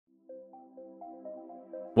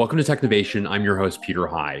Welcome to Technovation. I'm your host, Peter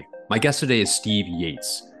High. My guest today is Steve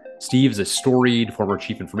Yates. Steve is a storied former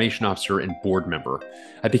chief information officer and board member.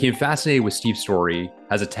 I became fascinated with Steve's story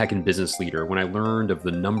as a tech and business leader when I learned of the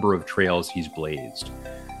number of trails he's blazed.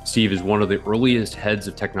 Steve is one of the earliest heads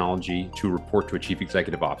of technology to report to a chief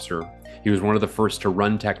executive officer. He was one of the first to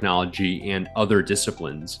run technology and other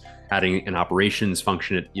disciplines, adding an operations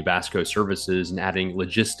function at Yabasco Services and adding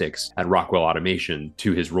logistics at Rockwell Automation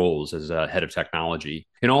to his roles as a head of technology.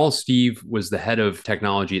 In all, Steve was the head of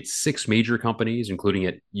technology at 6 major companies, including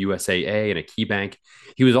at USAA and at KeyBank.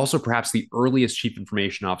 He was also perhaps the earliest chief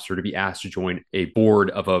information officer to be asked to join a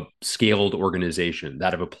board of a scaled organization,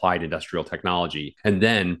 that of Applied Industrial Technology, and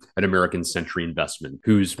then at American Century Investment,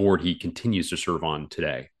 whose board he continues to serve on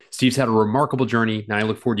today. Steve's had a remarkable journey, and I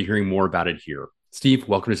look forward to hearing more about it here. Steve,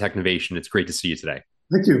 welcome to Technovation. It's great to see you today.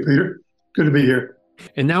 Thank you, Peter. Good to be here.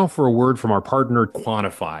 And now for a word from our partner,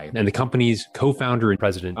 Quantify, and the company's co-founder and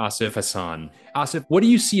president, Asif Hassan. Asif, what do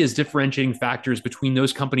you see as differentiating factors between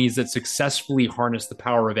those companies that successfully harness the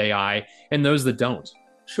power of AI and those that don't?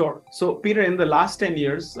 Sure. So, Peter, in the last 10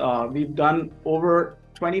 years, we've done over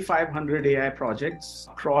 2,500 AI projects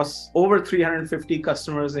across over 350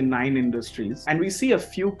 customers in 9 industries. And we see a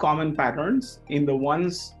few common patterns in the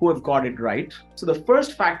ones who have got it right. So the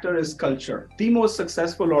first factor is culture. The most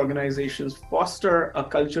successful organizations foster a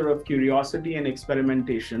culture of curiosity and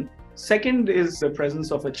experimentation. Second is the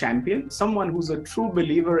presence of a champion, someone who's a true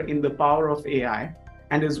believer in the power of AI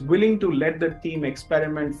and is willing to let the team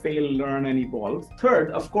experiment, fail, learn, and evolve.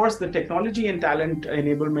 Third, of course, the technology and talent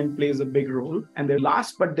enablement plays a big role. And the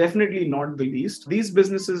last, but definitely not the least, these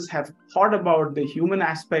businesses have thought about the human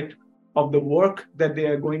aspect of the work that they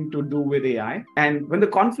are going to do with AI. And when the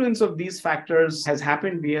confluence of these factors has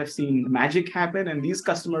happened, we have seen magic happen, and these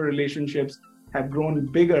customer relationships have grown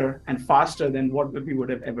bigger and faster than what we would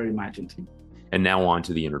have ever imagined. And now on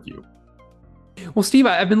to the interview. Well, Steve,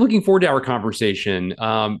 I've been looking forward to our conversation.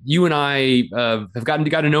 You and I have gotten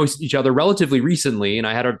to know each other relatively recently, and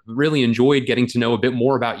I had really enjoyed getting to know a bit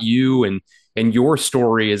more about you and your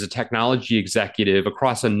story as a technology executive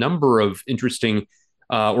across a number of interesting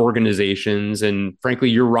organizations, and frankly,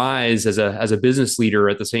 your rise as a business leader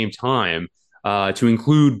at the same time, to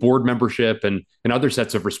include board membership and other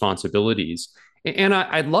sets of responsibilities. And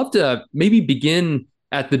I'd love to maybe begin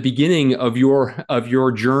at the beginning of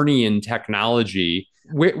your journey in technology,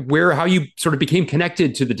 where how you sort of became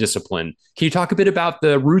connected to the discipline. Can you talk a bit about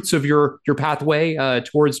the roots of your pathway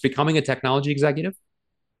towards becoming a technology executive?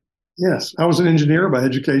 Yes, I was an engineer by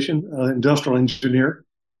education, industrial engineer,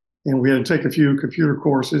 and we had to take a few computer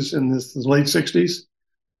courses in the late 60s,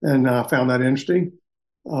 and I found that interesting.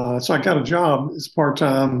 So I got a job as a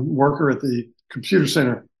part-time worker at the computer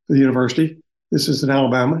center for the university. This is in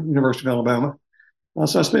Alabama, University of Alabama.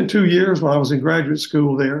 So I spent 2 years while I was in graduate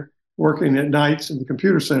school there, working at nights in the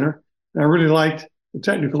computer center. And I really liked the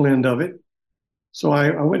technical end of it. So I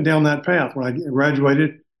went down that path. When I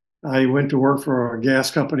graduated, I went to work for a gas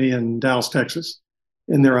company in Dallas, Texas,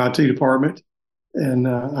 in their IT department. And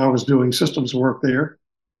I was doing systems work there.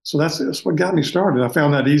 So that's what got me started. I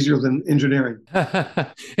found that easier than engineering.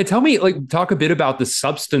 And tell me, talk a bit about the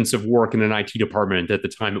substance of work in an IT department at the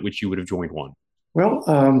time at which you would have joined one.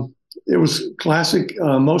 Well, it was classic,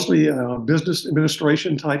 mostly business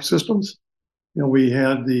administration type systems. You know, we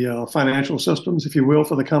had the financial systems, if you will,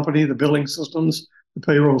 for the company, the billing systems, the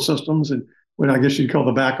payroll systems, and what I guess you'd call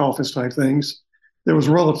the back office type things. There was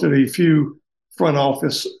relatively few front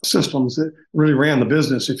office systems that really ran the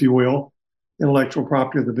business, if you will, intellectual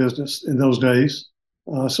property of the business in those days.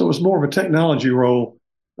 So it was more of a technology role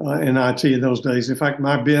in IT in those days. In fact,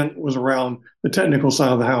 my bent was around the technical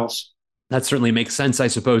side of the house. That certainly makes sense, I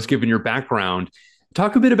suppose, given your background.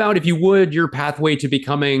 Talk a bit about, if you would, your pathway to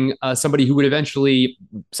becoming somebody who would eventually,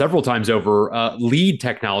 several times over, lead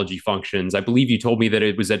technology functions. I believe you told me that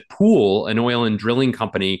it was at Pool, an oil and drilling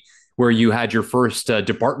company, where you had your first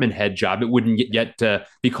department head job. It wouldn't yet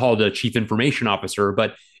be called a chief information officer,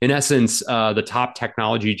 but in essence, the top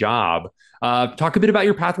technology job. Talk a bit about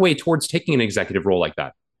your pathway towards taking an executive role like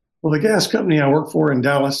that. Well, the gas company I worked for in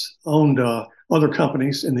Dallas owned other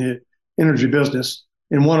companies in the energy business,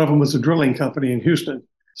 and one of them was a drilling company in Houston.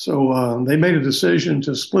 So they made a decision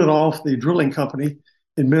to split off the drilling company,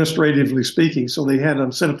 administratively speaking. So they had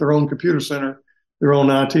them set up their own computer center, their own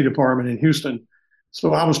IT department in Houston.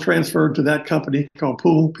 So I was transferred to that company called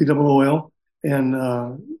Pool, P-O-O-L,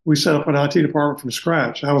 and we set up an IT department from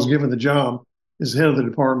scratch. I was given the job as head of the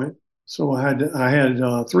department. So I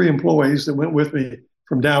had 3 employees that went with me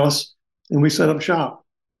from Dallas, and we set up shop.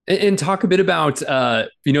 And talk a bit about,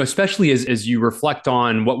 especially as you reflect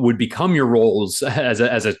on what would become your roles as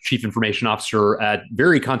a chief information officer at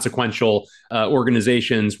very consequential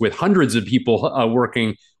organizations with hundreds of people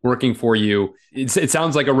working for you. It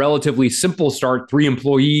sounds like a relatively simple start: 3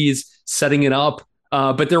 employees, setting it up.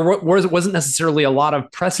 But there wasn't necessarily a lot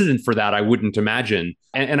of precedent for that, I wouldn't imagine.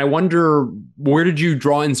 And I wonder, where did you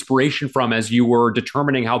draw inspiration from as you were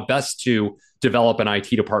determining how best to develop an IT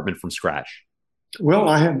department from scratch? Well,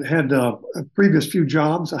 I had a previous few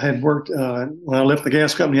jobs. I had worked when I left the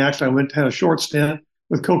gas company. Actually, I had a short stint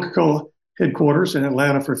with Coca-Cola headquarters in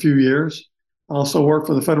Atlanta for a few years. I also worked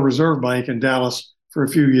for the Federal Reserve Bank in Dallas for a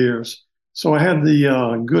few years. So I had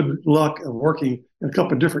the good luck of working in a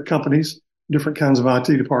couple of different companies, different kinds of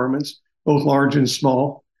IT departments, both large and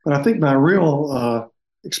small. But I think my real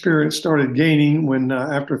experience started gaining when,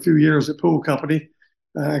 after a few years at Pool Company,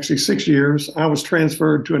 actually 6 years, I was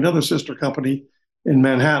transferred to another sister company in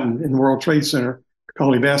Manhattan in the World Trade Center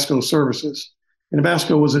called Ebasco Services. And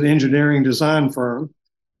Ebasco was an engineering design firm.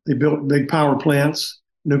 They built big power plants,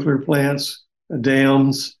 nuclear plants,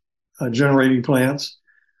 dams, generating plants.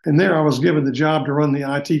 And there I was given the job to run the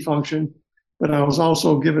IT function, but I was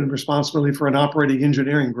also given responsibility for an operating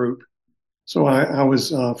engineering group. So I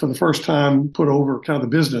was, for the first time, put over kind of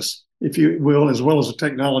the business, if you will, as well as the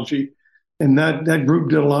technology. And that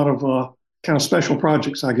group did a lot of kind of special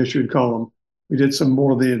projects, I guess you'd call them. We did some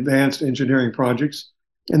more of the advanced engineering projects.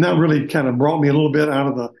 And that really kind of brought me a little bit out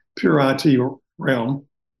of the pure IT realm.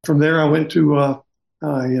 From there, I went to,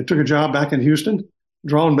 I took a job back in Houston,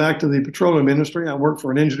 drawn back to the petroleum industry. I worked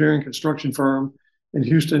for an engineering construction firm in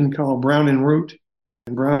Houston called Brown and Root.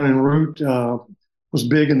 And Brown and Root was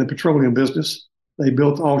big in the petroleum business. They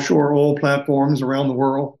built offshore oil platforms around the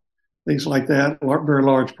world, things like that, very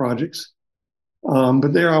large projects.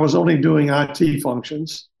 But there I was only doing IT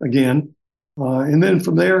functions again. And then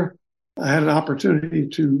from there, I had an opportunity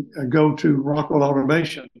to go to Rockwell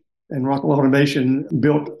Automation. And Rockwell Automation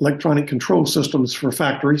built electronic control systems for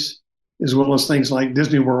factories, as well as things like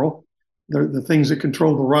Disney World, the things that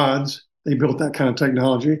control the rods. They built that kind of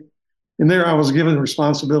technology. And there I was given the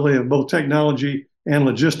responsibility of both technology and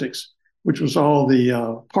logistics, which was all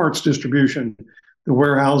the parts distribution, the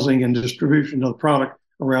warehousing and distribution of the product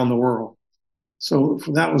around the world. So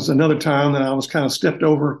that was another time that I was kind of stepped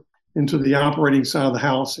over into the operating side of the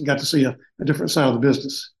house and got to see a different side of the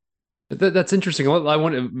business. That's interesting. I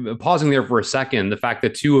want to pausing there for a second. The fact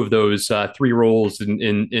that two of those 3 roles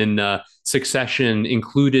in succession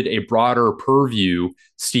included a broader purview,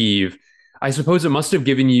 Steve. I suppose it must have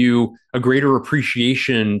given you a greater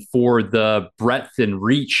appreciation for the breadth and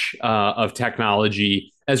reach of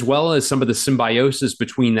technology, as well as some of the symbiosis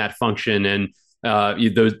between that function and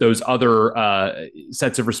those other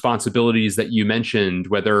sets of responsibilities that you mentioned,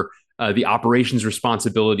 whether the operations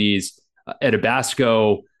responsibilities at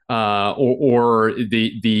Ebasco or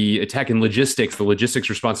the tech and logistics, the logistics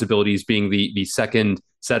responsibilities being the second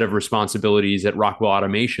set of responsibilities at Rockwell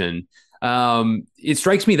Automation. It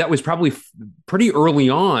strikes me that was probably pretty early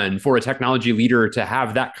on for a technology leader to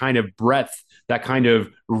have that kind of breadth, that kind of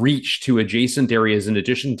reach to adjacent areas in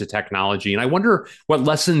addition to technology. And I wonder what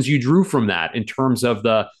lessons you drew from that in terms of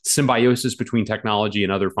the symbiosis between technology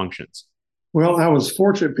and other functions. Well, I was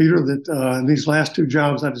fortunate, Peter, that in these last 2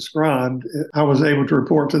 jobs I described, I was able to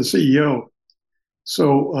report to the CEO.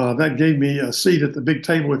 So that gave me a seat at the big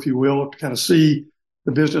table, if you will, to kind of see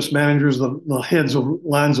the business managers, the heads of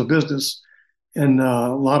lines of business, in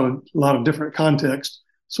a lot of different contexts.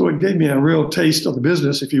 So it gave me a real taste of the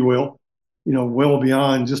business, if you will, well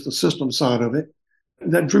beyond just the system side of it.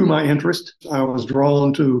 That drew my interest. I was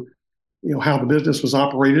drawn to, how the business was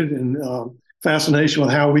operated and fascination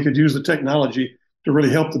with how we could use the technology to really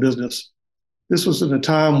help the business. This was at a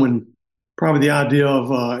time when probably the idea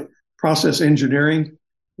of process engineering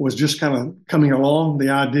was just kind of coming along, the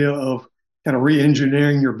idea of kind of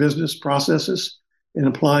re-engineering your business processes and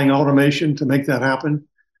applying automation to make that happen.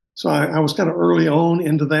 So I was kind of early on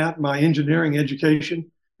into that. My engineering education,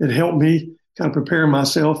 it helped me kind of prepare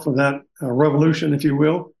myself for that revolution, if you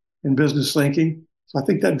will, in business thinking. So I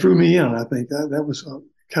think that drew me in. I think that was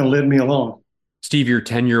kind of led me along. Steve, your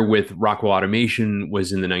tenure with Rockwell Automation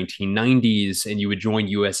was in the 1990s, and you would join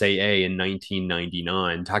USAA in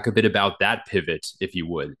 1999. Talk a bit about that pivot, if you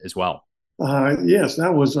would, as well. Yes,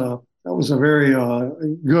 that was a very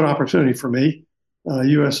good opportunity for me.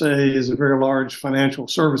 USAA is a very large financial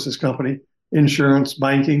services company, insurance,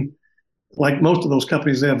 banking. Like most of those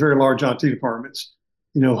companies, they have very large IT departments,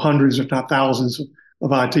 hundreds, if not thousands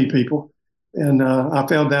of IT people. And I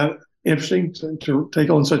found that interesting to take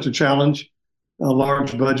on such a challenge, a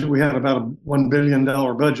large budget. We had about a $1 billion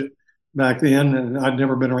budget back then, and I'd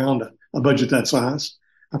never been around a budget that size.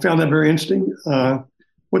 I found that very interesting.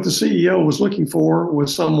 What the CEO was looking for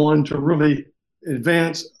was someone to really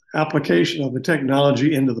advance application of the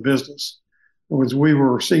technology into the business. Was we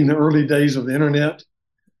were seeing the early days of the internet.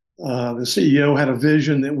 The CEO had a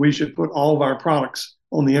vision that we should put all of our products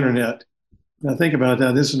on the internet. Now think about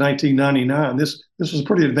that. This is 1999. This was a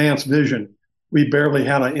pretty advanced vision. We barely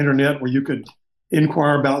had an internet where you could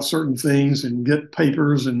inquire about certain things and get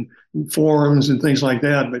papers and forums and things like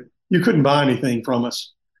that, but you couldn't buy anything from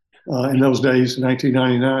us in those days, in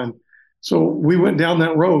 1999. So we went down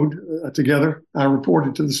that road together. I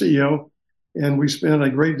reported to the CEO, and we spent a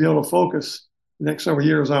great deal of focus the next several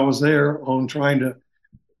years I was there on trying to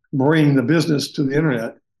bring the business to the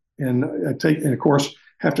internet, and of course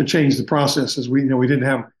have to change the processes. We didn't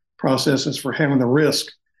have processes for having the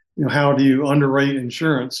risk. How do you underwrite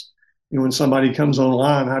insurance? When somebody comes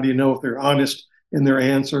online, how do you know if they're honest in their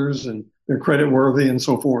answers and they're credit worthy and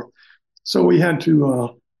so forth? So we had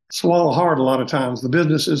to swallow hard a lot of times. The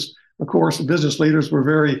businesses, of course, the business leaders were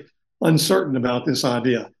very uncertain about this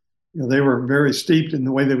idea. They were very steeped in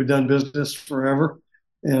the way they had done business forever.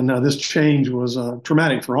 And this change was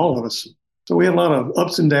traumatic for all of us. So we had a lot of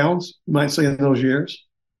ups and downs, you might say, in those years.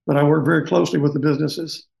 But I worked very closely with the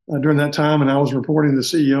businesses during that time, and I was reporting to the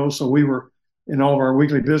CEO. So we were in all of our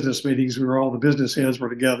weekly business meetings, all the business heads were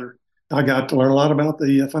together. I got to learn a lot about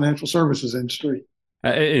the financial services industry.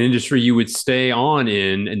 An industry you would stay on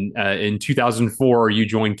in 2004, you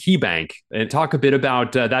joined KeyBank. And talk a bit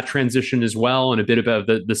about that transition as well, and a bit about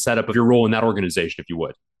the setup of your role in that organization, if you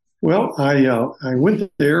would. Well, I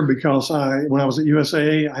went there because when I was at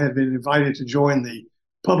USAA, I had been invited to join the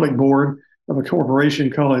public board of a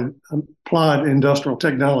corporation called Applied Industrial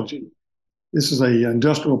Technology. This is an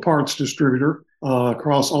industrial parts distributor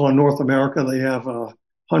across all of North America. They have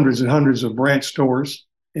hundreds and hundreds of branch stores.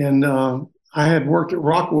 And I had worked at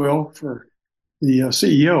Rockwell for the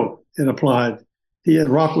CEO at Applied. At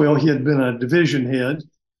Rockwell, he had been a division head,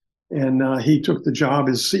 and he took the job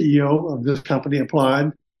as CEO of this company,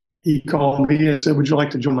 Applied. He called me and said, "Would you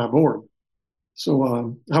like to join my board?"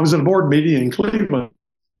 So I was at a board meeting in Cleveland,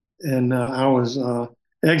 and I was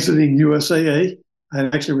exiting USAA. I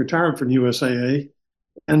had actually retired from USAA.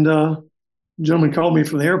 And a gentleman called me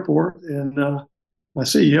from the airport, and my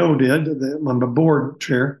CEO did, my board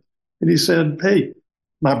chair, and he said, "Hey,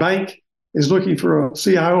 my bank is looking for a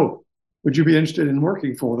CIO. Would you be interested in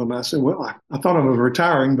working for them?" I said, "Well, I thought I was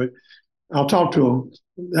retiring, but I'll talk to him."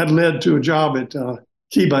 That led to a job at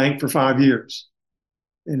KeyBank for 5 years.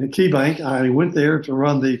 And at KeyBank, I went there to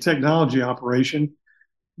run the technology operation.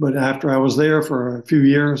 But after I was there for a few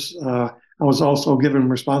years, I was also given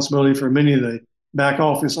responsibility for many of the back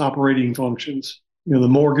office operating functions. The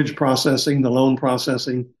mortgage processing, the loan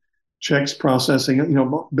processing, checks processing,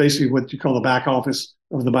 basically what you call the back office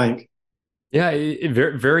of the bank. Yeah,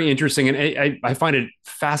 very, very interesting. And I find it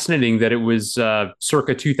fascinating that it was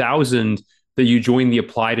circa 2000 that you joined the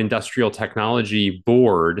Applied Industrial Technology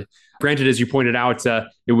Board. Granted, as you pointed out,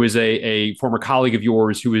 it was a former colleague of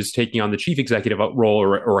yours who was taking on the chief executive role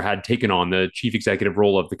or had taken on the chief executive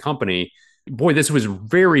role of the company. Boy, this was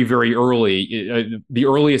very, very early, the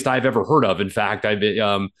earliest I've ever heard of, in fact,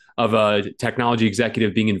 of a technology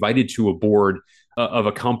executive being invited to a board of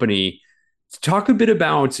a company. Talk a bit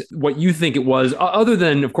about what you think it was, other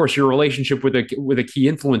than, of course, your relationship with a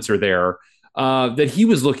key influencer there, that he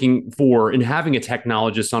was looking for in having a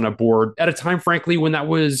technologist on a board at a time, frankly, when that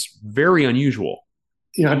was very unusual.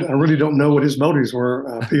 I really don't know what his motives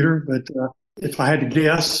were, Peter, but if I had to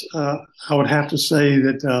guess, I would have to say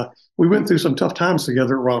that we went through some tough times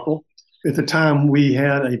together at Rockwell. At the time, we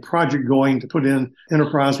had a project going to put in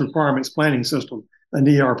enterprise requirements planning system, an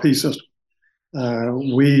ERP system.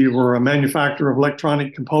 We were a manufacturer of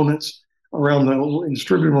electronic components and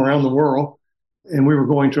distributed them around the world. And we were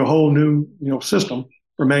going to a whole new, system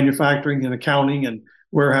for manufacturing and accounting and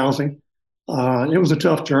warehousing. It was a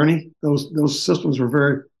tough journey. Those systems were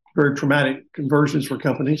very, very traumatic conversions for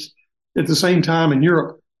companies. At the same time, in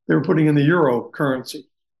Europe, they were putting in the euro currency.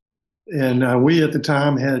 And we, at the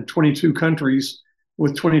time, had 22 countries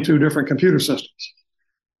with 22 different computer systems.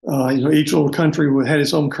 Each little country had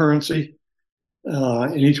its own currency,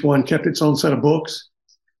 and each one kept its own set of books.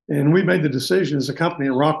 And we made the decision as a company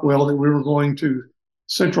at Rockwell that we were going to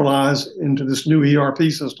centralize into this new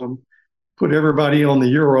ERP system, put everybody on the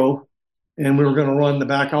euro, and we were going to run the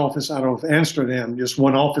back office out of Amsterdam, just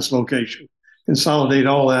one office location, consolidate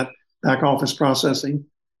all that back office processing.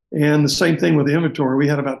 And the same thing with the inventory. We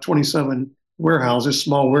had about 27 warehouses,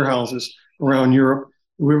 small warehouses around Europe.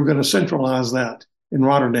 We were going to centralize that in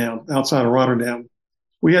Rotterdam, outside of Rotterdam.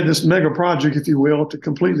 we had this mega project, if you will, to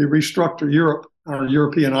completely restructure Europe, our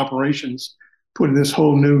European operations, put in this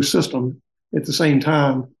whole new system at the same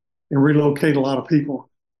time and relocate a lot of people.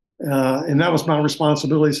 And that was my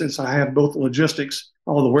responsibility since I had both the logistics,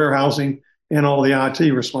 all the warehousing, and all the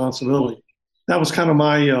IT responsibility. That was kind of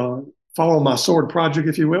my follow my sword project,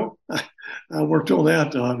 if you will. I worked on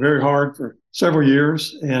that very hard for several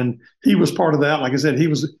years, and he was part of that. Like I said, he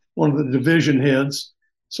was one of the division heads.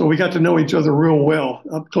 So we got to know each other real well,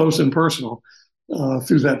 up close and personal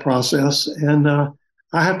through that process. And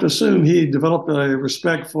I have to assume he developed a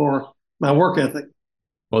respect for my work ethic.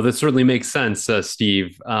 Well, that certainly makes sense,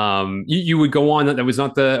 Steve. You would go on. That was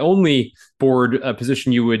not the only board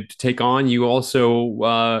position you would take on. You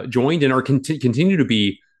also joined and are continue to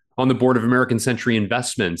be on the board of American Century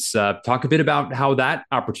Investments. Talk a bit about how that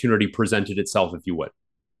opportunity presented itself, if you would.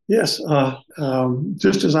 Yes.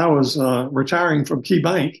 Just as I was retiring from Key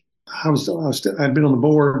Bank, I'd been on the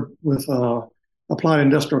board with Applied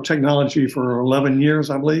Industrial Technology for 11 years,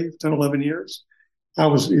 I believe, 10, 11 years. I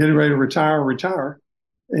was getting ready to retire.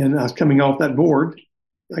 And I was coming off that board.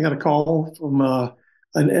 I got a call from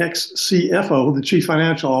an ex-CFO, the chief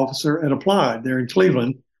financial officer at Applied there in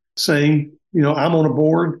Cleveland, saying, I'm on a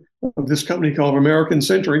board of this company called American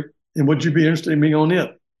Century, and would you be interested in being on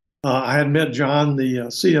it? I had met John, the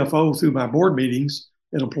CFO, through my board meetings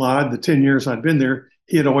at Applied. The 10 years I'd been there,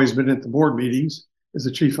 he had always been at the board meetings as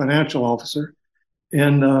the chief financial officer.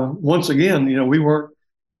 And once again, we weren't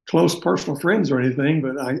close personal friends or anything,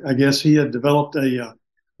 but I guess he had developed a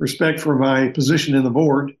respect for my position in the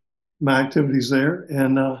board, my activities there,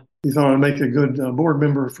 and he thought I'd make a good board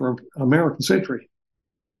member for American Century.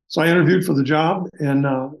 So I interviewed for the job, and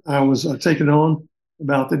I was taken on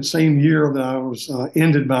about the same year that I was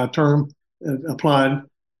ended my term at Applied,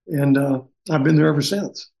 and I've been there ever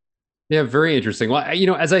since. Yeah, very interesting. Well,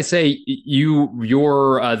 as I say,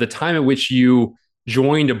 the time at which you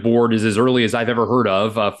joined a board is as early as I've ever heard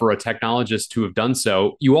of for a technologist to have done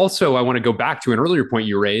so. You also, I want to go back to an earlier point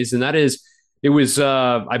you raised, and that is, it was,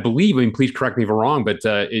 I believe, please correct me if I'm wrong, but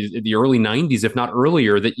in the early 90s, if not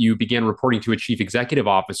earlier, that you began reporting to a chief executive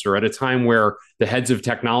officer at a time where the heads of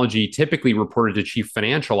technology typically reported to chief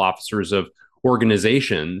financial officers of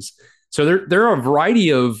organizations. So there are a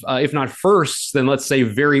variety of, if not firsts, then let's say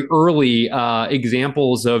very early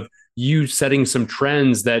examples of you setting some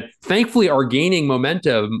trends that thankfully are gaining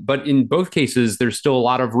momentum, but in both cases, there's still a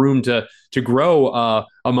lot of room to grow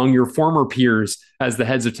among your former peers as the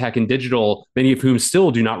heads of tech and digital, many of whom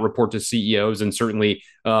still do not report to CEOs, and certainly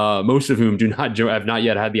most of whom have not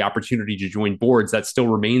yet had the opportunity to join boards. That still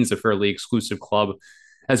remains a fairly exclusive club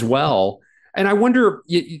as well. And I wonder,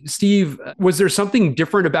 Steve, was there something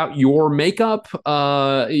different about your makeup?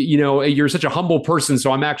 You're such a humble person,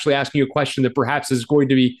 so I'm actually asking you a question that perhaps is going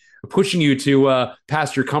to be pushing you to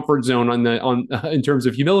past your comfort zone in terms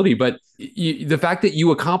of humility. But the fact that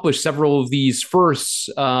you accomplished several of these firsts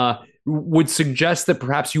would suggest that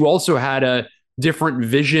perhaps you also had a different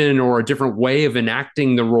vision or a different way of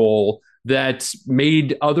enacting the role that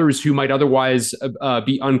made others who might otherwise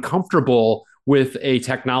be uncomfortable with a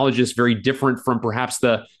technologist very different from perhaps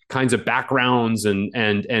the kinds of backgrounds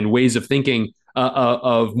and ways of thinking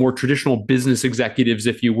of more traditional business executives,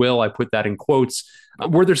 if you will. I put that in quotes.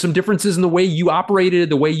 Were there some differences in the way you operated,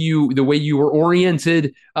 the way you were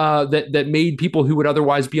oriented, that made people who would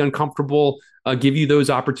otherwise be uncomfortable give you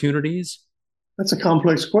those opportunities? That's a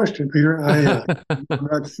complex question, Peter. I'm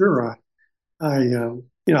not sure. I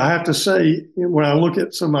have to say, when I look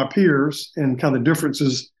at some of my peers and kind of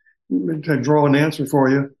differences, to draw an answer for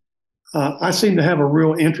you, I seem to have a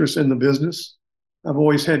real interest in the business. I've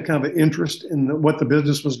always had kind of an interest in what the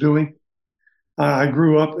business was doing. I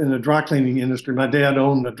grew up in the dry cleaning industry. My dad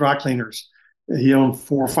owned the dry cleaners. He owned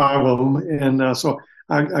 4 or 5 of them. And so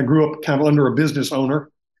I grew up kind of under a business owner.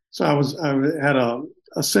 So I had a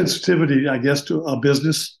sensitivity, I guess, to a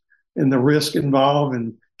business and the risk involved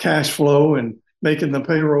and cash flow and making the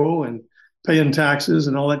payroll and paying taxes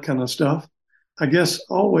and all that kind of stuff. I guess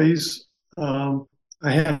always I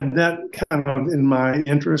had that kind of in my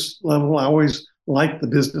interest level. I always liked the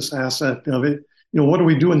business aspect of it. What are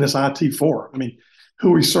we doing this IT for? I mean,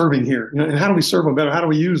 who are we serving here? And how do we serve them better? How do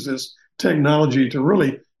we use this technology to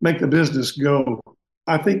really make the business go?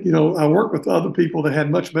 I think, I worked with other people that had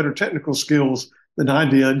much better technical skills than I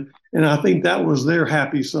did. And I think that was their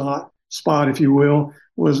happy spot, if you will,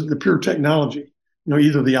 was the pure technology.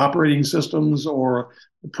 Either the operating systems or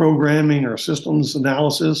the programming or systems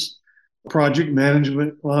analysis, project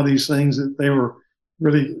management, a lot of these things that they were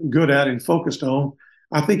really good at and focused on.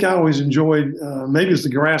 I think I always enjoyed, maybe it's the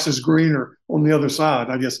grass is greener on the other side.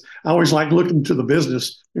 I guess I always like looking to the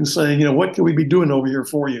business and saying, what can we be doing over here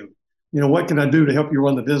for you? What can I do to help you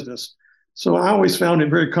run the business? So I always found it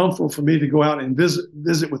very comfortable for me to go out and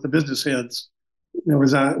visit with the business heads.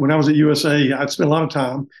 When I was at USA, I'd spend a lot of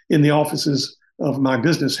time in the offices of my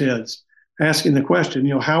business heads, asking the question,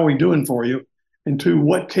 how are we doing for you? And two,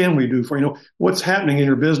 what can we do for you? What's happening in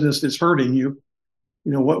your business that's hurting you?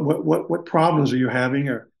 What problems are you having,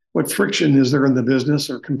 or what friction is there in the business,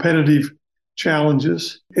 or competitive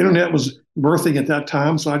challenges? Internet was birthing at that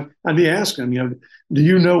time, so I'd be asking them, do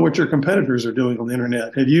you know what your competitors are doing on the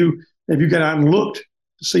internet? Have you got out and looked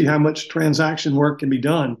to see how much transaction work can be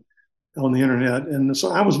done on the internet? And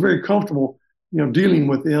so I was very comfortable, dealing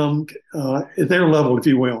with them at their level, if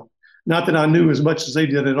you will. Not that I knew as much as they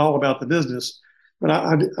did at all about the business, but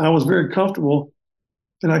I was very comfortable.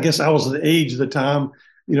 And I guess I was the age at the time,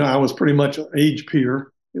 I was pretty much an age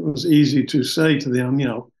peer. It was easy to say to them,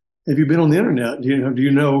 have you been on the internet? Do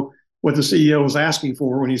you know what the CEO is asking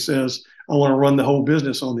for when he says, I want to run the whole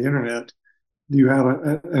business on the internet? Do you have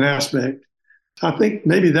an aspect? I think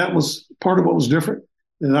maybe that was part of what was different.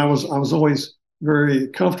 And I was always very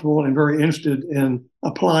comfortable and very interested in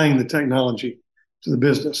applying the technology to the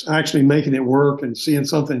business, actually making it work and seeing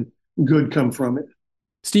something good come from it.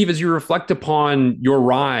 Steve, as you reflect upon your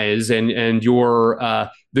rise and your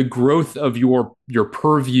the growth of your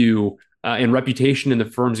purview and reputation in the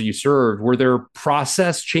firms that you served, were there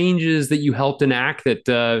process changes that you helped enact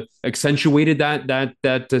that accentuated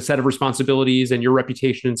that set of responsibilities and your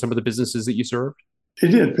reputation in some of the businesses that you served? It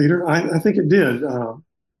did, Peter. I think it did.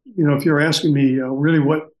 If you're asking me really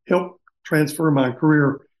what helped transfer my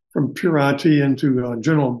career from pure IT into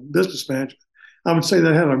general business management, I would say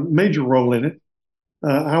that had a major role in it.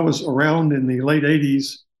 I was around in the late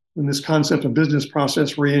 80s when this concept of business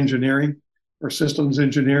process reengineering or systems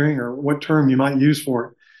engineering, or what term you might use for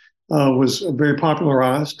it, was very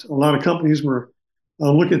popularized. A lot of companies were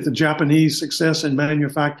looking at the Japanese success in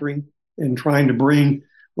manufacturing and trying to bring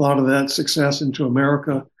a lot of that success into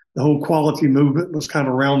America. The whole quality movement was kind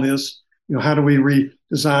of around this. How do we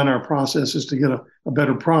redesign our processes to get a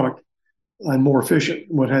better product and more efficient,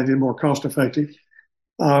 what have you, more cost effective?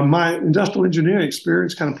 My industrial engineering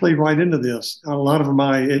experience kind of played right into this. A lot of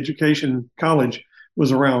my education in college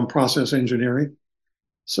was around process engineering.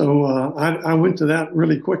 So I went to that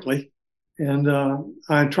really quickly, and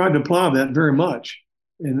I tried to apply that very much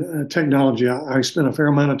in technology. I spent a fair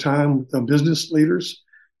amount of time with the business leaders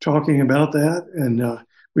talking about that, and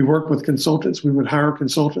we worked with consultants. We would hire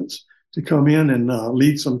consultants to come in and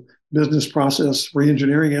lead some business process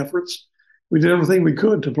reengineering efforts. We did everything we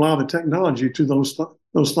could to apply the technology to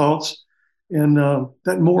those thoughts, and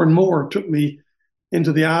that more and more took me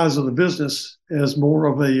into the eyes of the business as more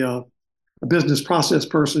of a business process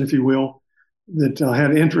person, if you will, that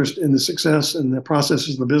had interest in the success and the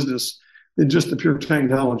processes of the business than just the pure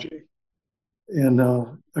technology. And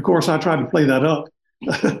of course, I tried to play that up.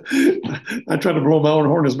 I tried to blow my own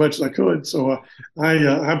horn as much as I could. So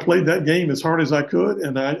I played that game as hard as I could,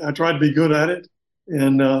 and I tried to be good at it.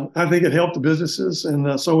 And I think it helped the businesses.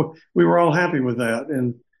 And so we were all happy with that.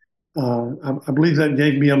 And I believe that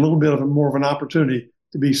gave me a little bit more of an opportunity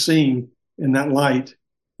to be seen in that light.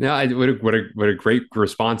 Yeah, what a great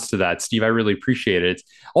response to that, Steve. I really appreciate it.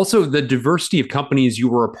 Also, the diversity of companies you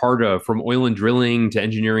were a part of, from oil and drilling to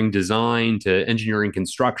engineering design to engineering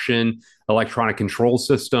construction, electronic control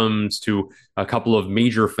systems to a couple of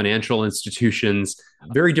major financial institutions,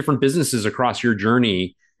 very different businesses across your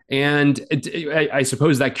journey. And I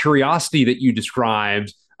suppose that curiosity that you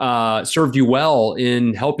described served you well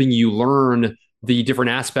in helping you learn the different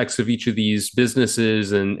aspects of each of these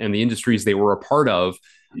businesses and the industries they were a part of.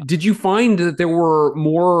 Did you find that there were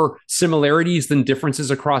more similarities than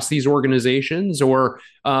differences across these organizations, or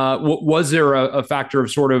was there a factor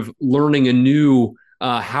of sort of learning anew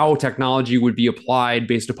how technology would be applied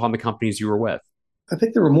based upon the companies you were with? I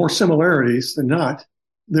think there were more similarities than not.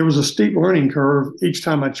 There was a steep learning curve each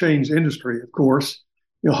time I changed industry, of course.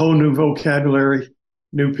 Whole new vocabulary,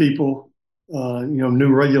 new people,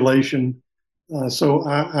 new regulation. So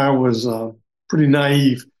I was pretty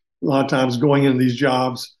naive a lot of times going into these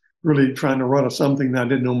jobs, really trying to run something that I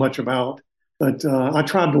didn't know much about. But I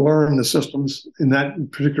tried to learn the systems in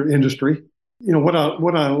that particular industry. What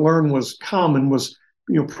I learned was common was,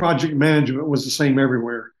 project management was the same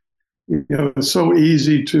everywhere. It's so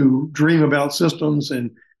easy to dream about systems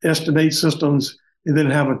and estimate systems and then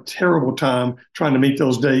have a terrible time trying to meet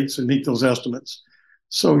those dates and meet those estimates.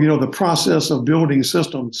 So, the process of building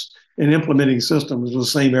systems and implementing systems was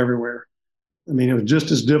the same everywhere. I mean, it was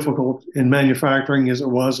just as difficult in manufacturing as it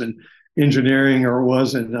was in engineering or it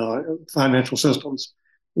was in financial systems.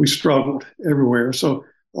 We struggled everywhere. So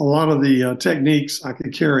a lot of the techniques I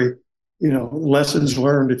could carry, lessons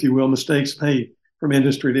learned, if you will, mistakes made from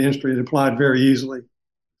industry to industry, it applied very easily.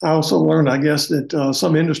 I also learned, I guess, that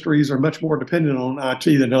some industries are much more dependent on IT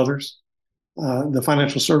than others. The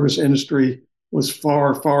financial service industry was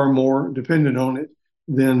far, far more dependent on it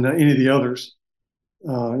than any of the others,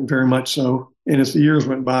 very much so. And as the years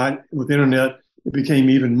went by with the internet, it became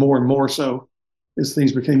even more and more so as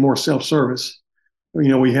things became more self-service.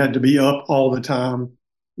 We had to be up all the time.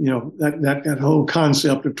 That whole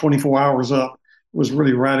concept of 24 hours up was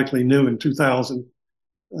really radically new in 2000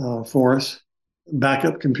 for us.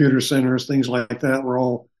 Backup computer centers, things like that,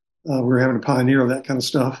 we were having to pioneer that kind of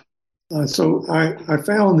stuff. So I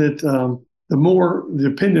found that the more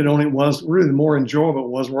dependent on it was, really the more enjoyable it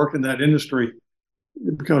was working in that industry,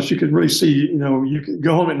 because you could really see, you could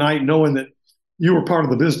go home at night knowing that you were part of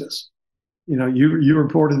the business. You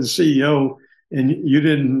reported to the CEO and you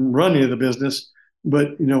didn't run any of the business,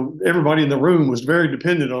 but, everybody in the room was very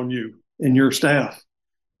dependent on you and your staff.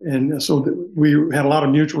 And so we had a lot of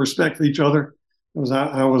mutual respect for each other.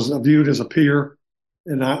 I was viewed as a peer,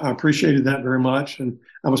 and I appreciated that very much. And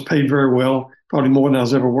I was paid very well, probably more than I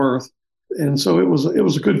was ever worth. And so it was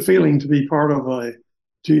a good feeling to be part of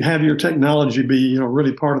to have your technology be,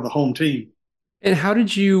 really part of the home team. And how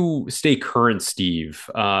did you stay current, Steve?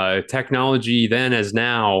 Technology then as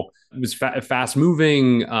now was fast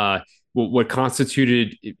moving. What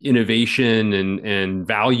constituted innovation and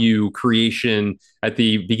value creation at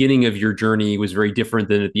the beginning of your journey was very different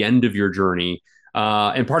than at the end of your journey.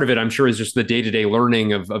 And part of it, I'm sure, is just the day-to-day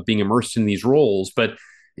learning of being immersed in these roles. But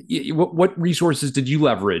what resources did you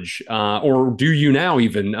leverage, or do you now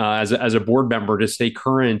even as a board member, to stay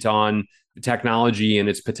current on technology and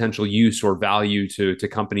its potential use or value to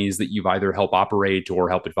companies that you've either helped operate or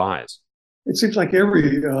help advise? It seems like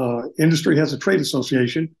every industry has a trade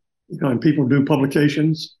association, and people do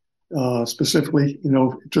publications specifically,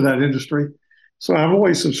 to that industry. So I've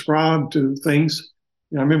always subscribed to things.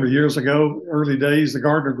 I remember years ago, early days, the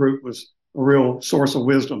Gardner Group was a real source of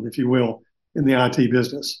wisdom, if you will, in the IT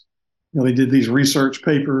business. They did these research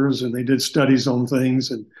papers and they did studies on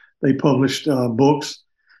things, and they published books.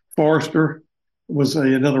 Forrester was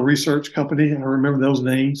another research company. I remember those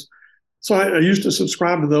names. So I used to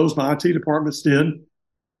subscribe to those. My IT departments did.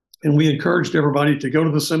 And we encouraged everybody to go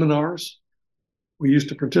to the seminars. We used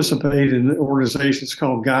to participate in organizations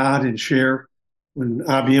called Guide and Share when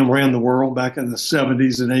IBM ran the world back in the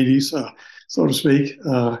 70s and 80s, so to speak.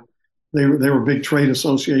 They were big trade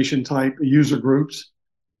association type user groups.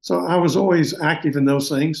 So I was always active in those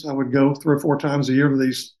things. I would go 3 or 4 times a year to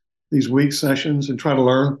these week sessions and try to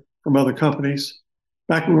learn from other companies.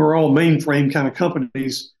 Back when we were all mainframe kind of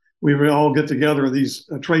companies, we would all get together in these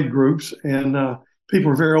trade groups, and people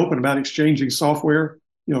were very open about exchanging software,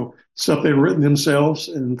 stuff they'd written themselves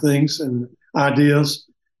and things and ideas.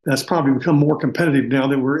 That's probably become more competitive now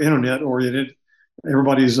that we're internet oriented.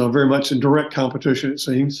 Everybody's very much in direct competition, it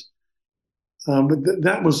seems. But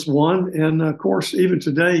that was one. And of course, even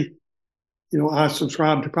today, I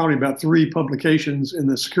subscribe to probably about 3 publications in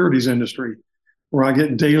the securities industry where I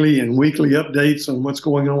get daily and weekly updates on what's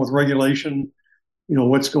going on with regulation,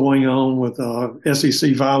 what's going on with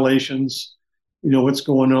SEC violations, what's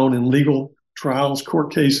going on in legal trials,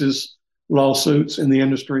 court cases, lawsuits in the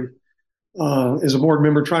industry. As a board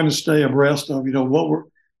member, trying to stay abreast of,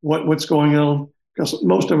 what's going on, because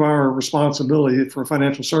most of our responsibility for a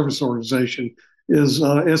financial service organization is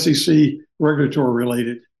SEC regulatory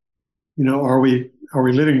related. Are we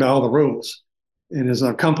living by all the rules? And is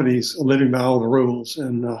our companies living by all the rules?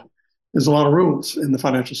 And there's a lot of rules in the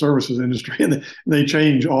financial services industry, and they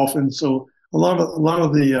change often. So a lot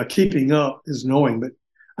of the keeping up is knowing. But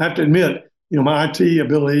I have to admit, my IT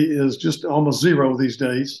ability is just almost zero these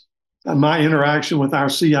days. My interaction with our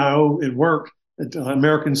CIO at work at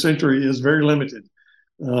American Century is very limited.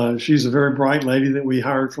 She's a very bright lady that we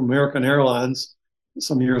hired from American Airlines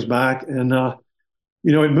some years back, and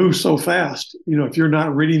it moves so fast. If you're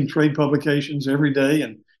not reading trade publications every day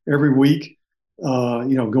and every week,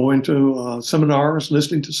 going to seminars,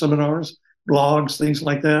 listening to seminars, blogs, things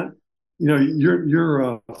like that,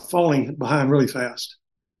 you're falling behind really fast.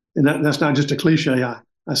 And that's not just a cliche.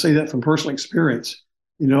 I say that from personal experience.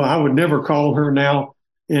 I would never call her now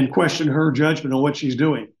and question her judgment on what she's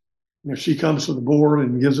doing. She comes to the board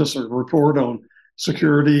and gives us a report on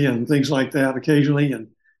security and things like that occasionally. And,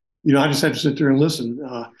 I just have to sit there and listen.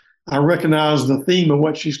 I recognize the theme of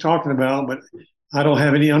what she's talking about, but I don't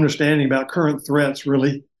have any understanding about current threats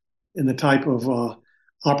really and the type of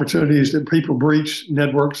opportunities that people breach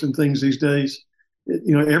networks and things these days.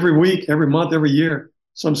 Every week, every month, every year,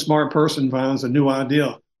 some smart person finds a new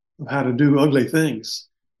idea of how to do ugly things.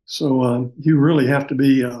 So you really have to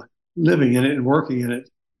be living in it and working in it.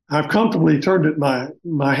 I've comfortably turned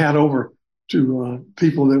my hat over to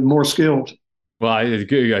people that are more skilled. Well,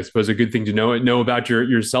 I suppose a good thing to know about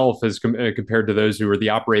yourself as compared to those who are the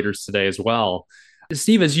operators today as well.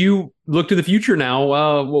 Steve, as you look to the future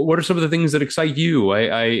now, what are some of the things that excite you?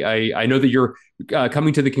 I know that you're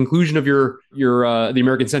coming to the conclusion of your the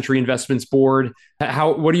American Century Investments Board.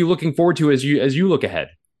 What are you looking forward to as you look ahead?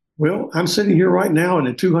 Well, I'm sitting here right now in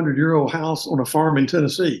a 200-year-old house on a farm in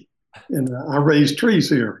Tennessee, and I raise trees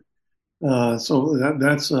here. So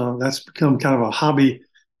that's become kind of a hobby,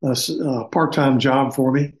 part-time job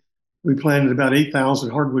for me. We planted about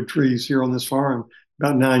 8,000 hardwood trees here on this farm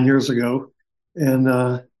about 9 years ago, and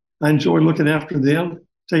I enjoy looking after them,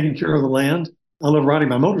 taking care of the land. I love riding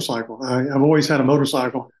my motorcycle. I've always had a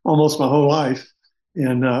motorcycle almost my whole life,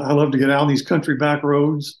 and I love to get out on these country back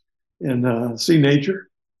roads and see nature.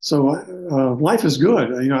 So life is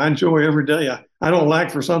good. I enjoy every day. I don't lack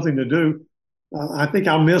for something to do. I think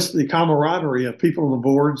I'll miss the camaraderie of people on the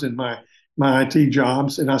boards and my IT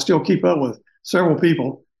jobs, and I still keep up with several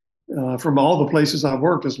people from all the places I've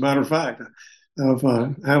worked. As a matter of fact, I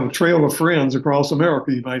have a trail of friends across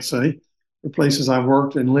America, you might say, the places I've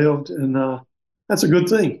worked and lived, and that's a good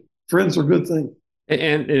thing. Friends are a good thing.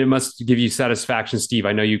 And it must give you satisfaction, Steve.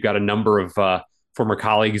 I know you've got a number of former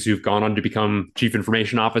colleagues who've gone on to become chief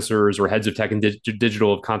information officers or heads of tech and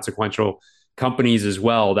digital of consequential companies as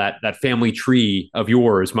well. That family tree of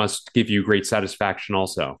yours must give you great satisfaction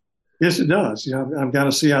also. Yes, it does. I've got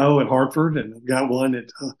a CIO at Hartford, and I've got one at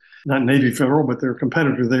not Navy Federal, but their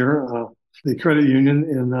competitor there, the credit union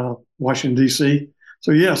in Washington, D.C.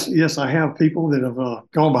 So yes, I have people that have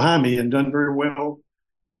gone behind me and done very well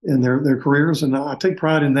in their careers, and I take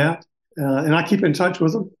pride in that. And I keep in touch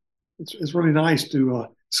with them. It's really nice to.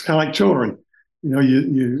 It's kind of like children. You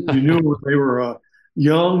knew when they were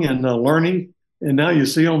young and learning, and now you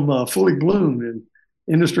see them fully bloomed and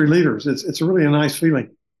industry leaders. It's really a nice feeling.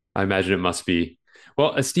 I imagine it must be.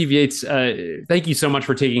 Well, Steve Yates, thank you so much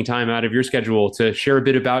for taking time out of your schedule to share a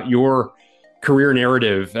bit about your career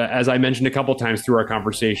narrative. As I mentioned a couple times through our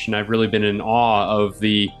conversation, I've really been in awe of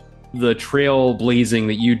the trailblazing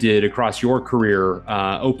that you did across your career,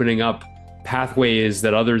 opening up pathways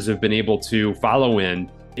that others have been able to follow in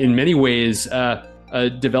many ways,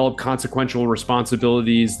 develop consequential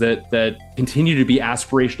responsibilities that continue to be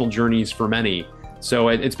aspirational journeys for many. So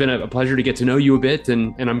it's been a pleasure to get to know you a bit,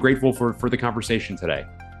 and I'm grateful for the conversation today.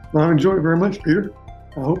 Well, I enjoyed it very much, Peter.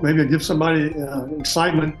 I hope maybe I give somebody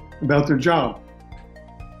excitement about their job.